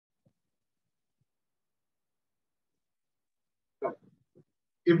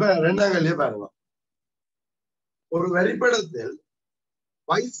இப்ப ரெண்டாம் கேள்வியை பாருங்க. ஒரு வரிப்படத்தில்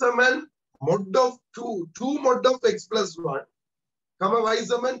y Saman mod of 2 mod of x plus 1 y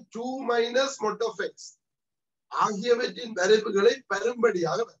Saman 2 minus mod of x ஆகியவற்றின் வரைவுகளை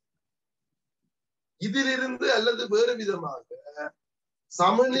பெரும்படியாக இதிலிருந்து அல்லது வேறு விதமாக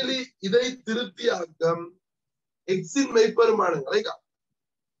சமநிலை இதை திருப்தியாக்கம் எக்ஸின் மெய்ப்பெருமானங்களை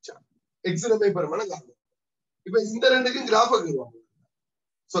எக்ஸின் மெய்ப்பெருமானம் காணும். இப்ப இந்த ரெண்டுக்கும் கிராஃப கீறுவாங்க.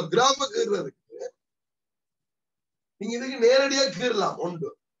 சோ கிராஃப கீறுறதுக்கு நீங்க இதுக்கு நேரடியா கீறலாம் ஒன்று,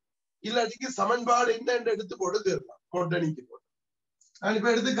 இல்லாட்டிக்கு சமன்பாடு என்ன எடுத்து போட்டு கீறலாம். மொட்டணிக்கு போட்டு நான் இப்ப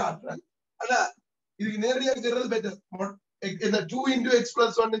எடுத்து காட்டுறேன். ஆனா இதுக்கு நேரடியா கீறது பெட்டர். இந்த 2 into x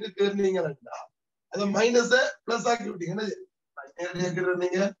plus 1 கீறினீங்கன்னா அதை மைனஸ பிளஸ் ஆக்கி விட்டீங்கன்னா நேரடியா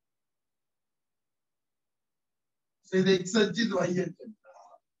கீறீங்க. இது x அச்சு, இது y அச்சு.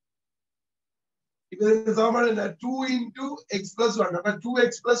 இப்ப இந்த சமன்பாடு என்ன? 2 into x plus 1 அப்ப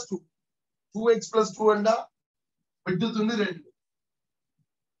 2x plus 2 2x plus 2 என்றா 82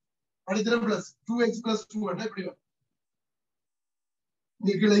 அடுத்த பிளஸ் 2x plus 2 என்றா இப்படி வரும்.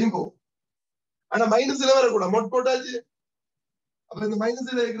 இங்க கீழையும் போகும். ஆனா மைனஸ்ல வரக்கூடாது. மொட் போட்டாச்சு. அப்ப இந்த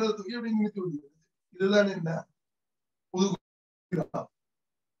மைனஸ்ல இருக்கிறது தூக்கி இப்படி நிமித்தி விடுறது. இதுதான் என்ன புது கிராஃப்.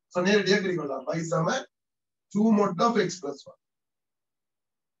 சோ நேரடியா குறிக்கலாம். y Saman 2 mod of x plus 1.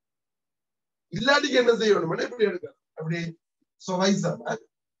 இல்லாட்டிக்கு என்ன செய்யணும்? எப்படி எடுக்கணும்? அப்படி சோ y சமன்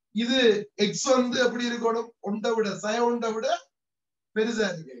இது x வந்து எப்படி இருக்கணும்? ஒன்றை விட சய ஒன்றை விட பெருசா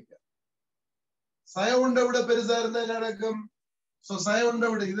இருக்கு. சய ஒன்றை விட பெருசா இருந்தா என்ன நடக்கும்? சோ சய ஒன்றை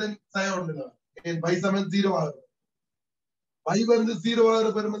விட இதன் சய ஒன்று y சமன் 0 ஆகும். y வந்து 0 ஆகிற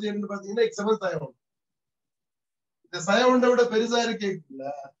பெருமதி என்று பாத்தீங்கன்னா x சமன் சய ஒன்று. இந்த சய ஒன்றை விட பெருசா இருக்கேக்குள்ள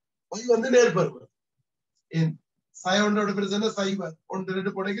y வந்து நேர்பெருமதி. சய ஒன்றை விட பெருசா சைவர் 1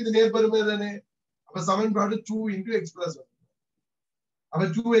 2 போடைக்கு இது நேர்பெருமதி தானே. அப்ப சமன்பாடு 2 into x plus 1. அப்ப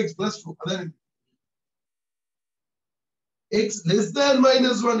 2x plus 2 அதான் x less than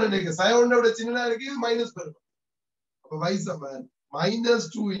minus 1 நினைக்க சய ஒன்றை விட சின்னதா இருக்கு. இது மைனஸ் பெருமதி. அப்ப y சமன் minus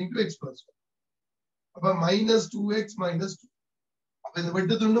 2 into x plus 1. அப்ப minus 2x minus 2. அப்ப இந்த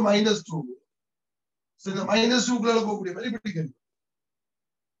வெட்டு துண்டு minus 2. இந்த minus 2 குள்ள போகக்கூடிய மாதிரி பிடிக்கிறது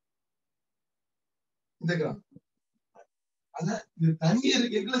இந்த கிராஃப். ஆனா இது தனியா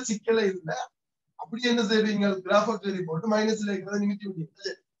இருக்கல சிக்கலே இல்ல. அப்படி என்ன செய்வீங்க? கிராஃப கீறி போட்டு மைனஸ்ல இருக்கிறத நிமித்தி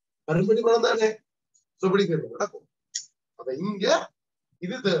விட்டீங்க. மறுபடி படம் தானே. சோ பிடிக்கிறது நடக்கும். அப்ப இங்க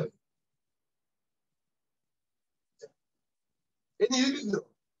இது தேவை. என்ன இருக்கு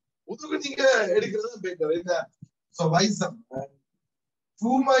உதுக்கு நீங்க எடுக்கிறது பெட்டர். இந்த so y Saman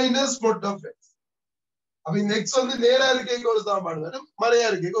 2 minus mod of x. அப்ப இந்த x வந்து நேரா இருக்க ஒரு சமன்பாடு வரும், மறையா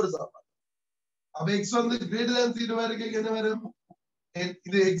இருக்க ஒரு சமன்பாடு. அப்ப x வந்து greater than 0 இருக்க என்ன வரும்?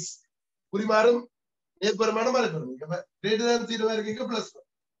 இது x குறிமாறும் நேர்பெருமானம் மறைபெருமதி. அப்ப greater than 0 இருக்க பிளஸ்.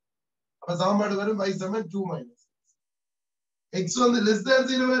 அப்ப சமன்பாடு வரும் y சமன் 2 minus x வந்து less than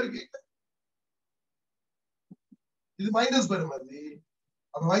 0 இருக்க இது மைனஸ் பெருமதி.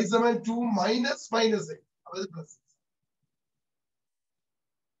 அப்ப y சமன் 2 minus minus x. அப்ப இது பிளஸ்.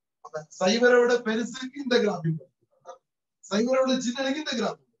 அப்ப சைவரை விட பெருசுக்கு இந்த கிராஃப், சைவரை விட சின்னதுக்கு இந்த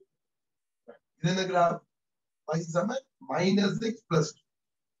கிராஃப். இது என்ன கிராஃப்? y சமன் minus x plus 2.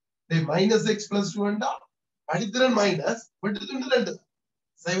 டேய் minus x plus 2 என்றா அடித்திறன் மைனஸ் வெட்டு துண்டு 2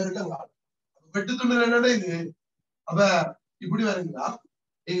 சைவருக்கு அங்க ஆகும். வெட்டு துண்டு 2 இது. அப்ப இப்படி வருங்களா?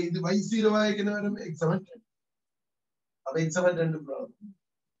 இது y0 ஆயிக்கு என்ன வரும்? x சமன் 10. அப்ப x சமன் 2 ப்ராப்ளம்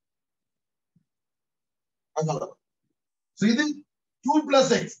அங்க. சோ இது 2 plus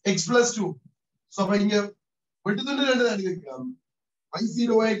x x plus 2. So அப்ப இங்க வெட்டு துண்டு 2 தான் எடுக்கலாம்.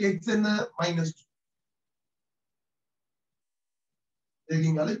 y0 ஆயிக்கு x என்ன? -2.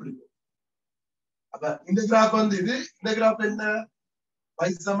 தேகிங்கால இப்படி. அப்ப இந்த கிராஃப் வந்து இது. இந்த கிராஃப் என்ன?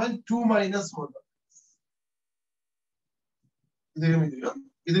 y சமன் 2 minus 1. இதுவும்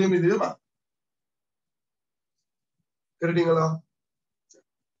இதுவும் கரெக்டுங்களா?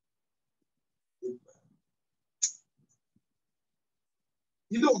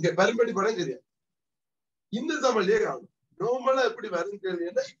 இது ஓகே. பரிம்படி படம் தெரியாது. இந்த சமன்பாடே காணும். நார்மலா எப்படி வரும்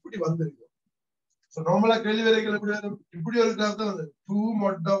கேள்வின்னா இப்படி வந்திருக்கு. சோ நார்மலா கேள்வி வரைக்கும் எப்படி வரும்? இப்படி ஒரு கிராஃப் தான் வந்து 2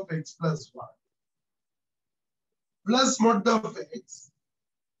 mod of x plus 1 plus mod of x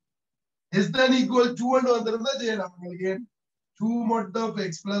less than equal 2 and வந்திருந்தா செய்யலாம். உங்களுக்கு 2 mod of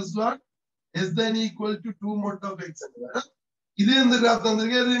x plus 1 less than equal to 2 mod of x. இது இந்த கிராஃப்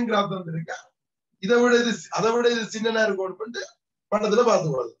வந்திருக்கு, இது கிராஃப் வந்திருக்கு. இதை விட இது அதை விட இது சின்னதா இருக்கும் பண்ணிட்டு படத்துல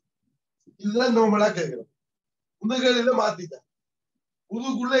பாத்துக்கோங்க. இதுதான் நார்மலா கேட்கிறோம். இந்த கேள்வியில மாத்திட்டேன்.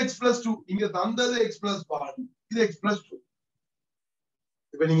 புதுக்குள்ள x plus 2 இங்க தந்தது x plus 1, இது x plus 2.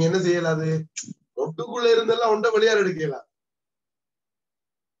 இப்ப நீங்க என்ன செய்யலாது? ஒட்டுக்குள்ள இருந்தெல்லாம் ஒன்றை வெளியார் எடுக்கலாம்.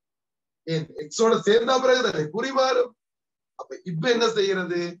 ஏன் எக்ஸோட சேர்ந்தா பிறகுதானே குறி மாறும். அப்ப இப்ப என்ன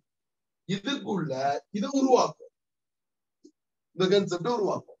செய்யறது, இதுக்குள்ள இதை உருவாக்கும், இந்த கான்செப்ட்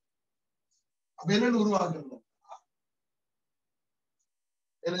உருவாக்கும். அப்ப என்னன்னு உருவாக்கணும்,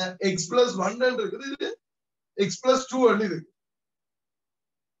 என்ன எக்ஸ் பிளஸ் 1 இருக்குது, இது எக்ஸ் பிளஸ் 2 இருக்கு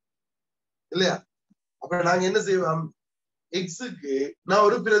இல்லையா? அப்ப நாங்க என்ன செய்வோம், எக்ஸுக்கு நான்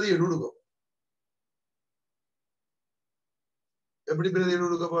ஒரு பிரதியை கொடுக்கும். எப்படி பிரதியை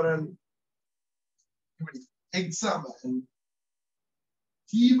கொடுக்க போறேன், இப்படி எக்ஸாமன்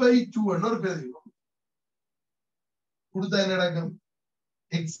t/2 ஒரு பிரதி கொடுத்தா என்ன நடக்கும்,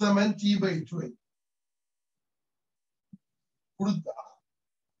 எக்ஸாமன் t/2 கொடுத்தா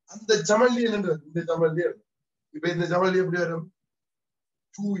அந்த சமன்லி என்ன, இந்த சமன்லி இப்ப இந்த சமன்லி எப்படி வரும்,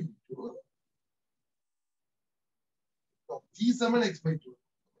 2 into t7 x/2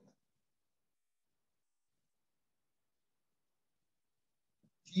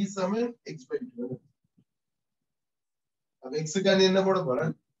 t7 x/2. அப்ப x க்கு என்ன போட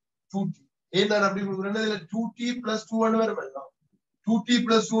போறேன், 2t. ஏன் நான் அப்படி கொடுக்குறேன்னா இதுல 2t plus 2 வரை வரலாம், 2t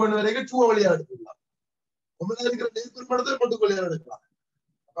plus 2 வரைக்கும் 2 வழியா எடுத்துக்கலாம், உங்களுக்கு இருக்கிற நேர்குறி படத்தை மட்டும் வழியா எடுக்கலாம்.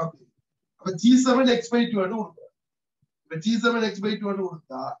 அப்ப t7 x/2 கொடுக்குறேன். இப்ப t7 x/2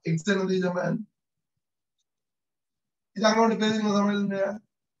 கொடுத்தா x என்னது சமன், இது அங்க பேசுங்க சமன்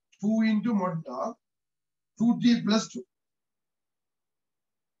 2 into mod of 2t plus 2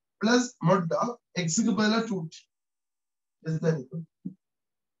 plus mod of x க்கு பதிலா 2t.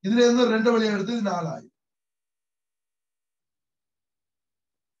 இதுல இருந்து 2 வழியா எடுத்து 4 ஆயிடும்,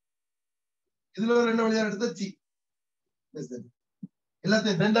 இதுல 2 வழியா எடுத்த t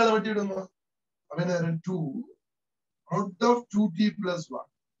எல்லாத்தையும் 2ஆல வட்டி விடுங்க. அப்ப என்ன 2 out of 2t plus 1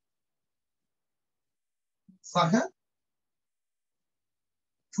 சக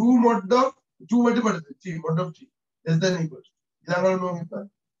 2 mod of 2 வட்டி படுது t mod of t less than equal to, இதாங்க இப்ப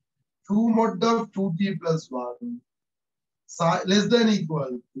 2 mod of 2t plus 1 less than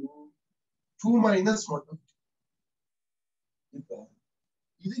equal to 2 minus mod of t. இப்ப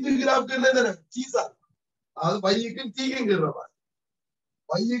இதுக்கு கிராஃப்க்கு என்ன t சார், அது y-க்கு t-க்குங்கிற மாதிரி,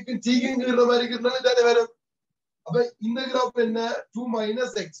 y-க்கு t-க்குங்கிற மாதிரி இருக்கிறதுனால தானே வரும். அப்ப இந்த கிராஃப் என்ன, 2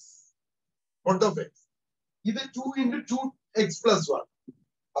 minus x mod of x, இது 2 into 2x plus 1.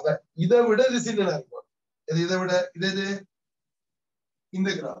 அப்ப இதை விட இது சின்னதா இருக்கும், இதை விட இது இந்த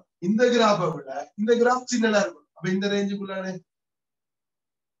கிராஃபை விட இந்த கிராஃப் சின்னதா இருக்கும். அப்ப இந்த ரேஞ்சுக்குள்ளானே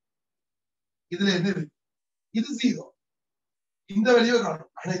இதுல என்ன இருக்கு, இது 0, இந்த வழியை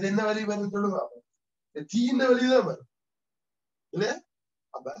காணும். ஆனா இது என்ன வழி வரும் சொல்லுங்க, t இந்த வழிதான் வரும் இல்லையா?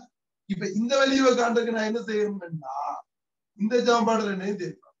 அப்ப இப்ப இந்த வழியை காண்றதுக்கு நான் என்ன செய்யணும்னா, இந்த ஜாம்பாடுல என்ன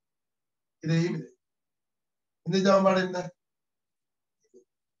தெரியும், இதையும் இது இந்த ஜாம்பாடு என்ன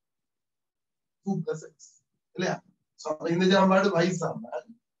 2 plus x இல்லையா? இந்த ஜாம்பாடு y சமன்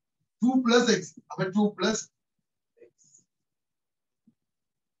 2 plus x. அப்ப 2 plus x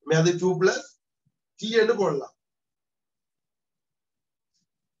அது 2 plus t என்று போடலாம்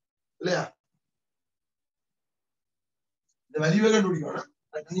இல்லையா? இந்த வலிவை கண்டுபிடிக்கணும்,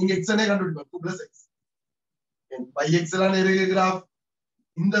 நீங்க x அனே கண்டுபிடிப்பா 2 plus x y x எல்லாம் இருக்கு கிராஃப்.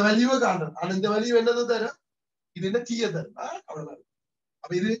 இந்த வலிவை காணணும், ஆனா இந்த வலிவு என்னது தரும், இது என்ன t தரும், அவ்வளவுதான்.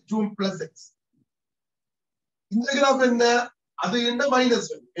 அப்ப இது 2 plus x. இந்த கிராஃப் என்ன, அது என்ன மைனஸ்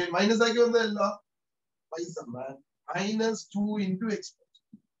மைனஸ் ஆக்கி வந்தா எல்லாம் y சமன் -2 into x.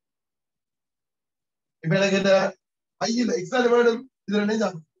 இப்ப எனக்கு என்ன y இல்ல x ஆல வேணும், இது ரெண்டையும்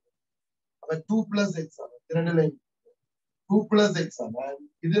சாப்பிட்டு அப்ப 2 plus x ஆகும், இரண்டு லைன் 2 plus x சமன்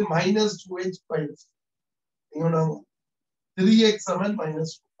இது -2x minus 3x சமன்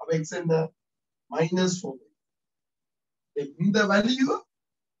 -2. அப்ப x என்ன -4. இந்த வேல்யூ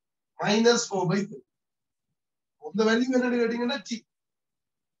 -4/3. இந்த வேல்யூ என்னன்னு கேட்டீங்கன்னா t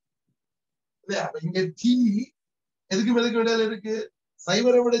இல்லையா? அப்ப இங்க t எதுக்கு இடையில இருக்கு,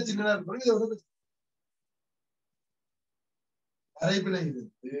 சைபரை விட சின்னதா இருக்கும், இதை விட அரைப்பிலை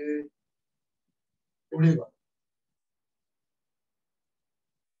இருக்கு எப்படி இருக்கும்.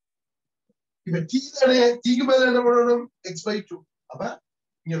 இப்ப t தானே, t-க்கு பதிலா என்ன பண்ணணும், x/2. அப்ப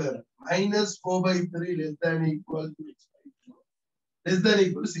இங்க வேற -4/3 less than equal to x/2 less than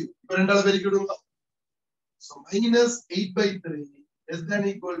equal to 0. இப்ப ரெண்டால பெருக்கி விடுங்க. So -8/3 less than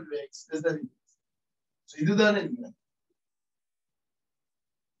equal to x less than equal. So இதுதானே இல்ல.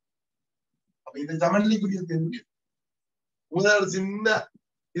 அப்ப இந்த சமன்லிக்குரிய தேர்வு முதல் சின்ன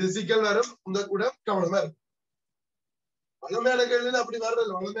இது சிக்கல் வரும், உங்க கூட கவனமா இருக்கும். வளமையான கேள்வியில அப்படி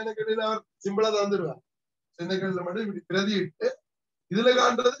வர்றது, வளமையான கேள்வியில அவர் சிம்பிளா தந்துருவார். சின்ன கேள்வியில மட்டும் இப்படி பிரதிட்டு இதுல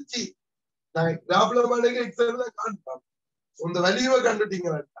காண்றது சி, நான் கிராஃப்ல மாட்டேங்க எக்ஸாம்பிள் தான் காண்போம். இந்த வலிவை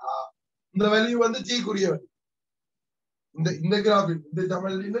கண்டுட்டீங்கன்னா இந்த வலிவு வந்து சீக்குரிய வலி. இந்த கிராஃப் இந்த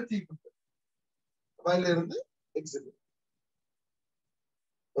தமிழ்ல டி அதுல இருந்து எக்ஸ்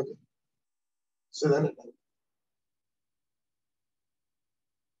ஓகே சோ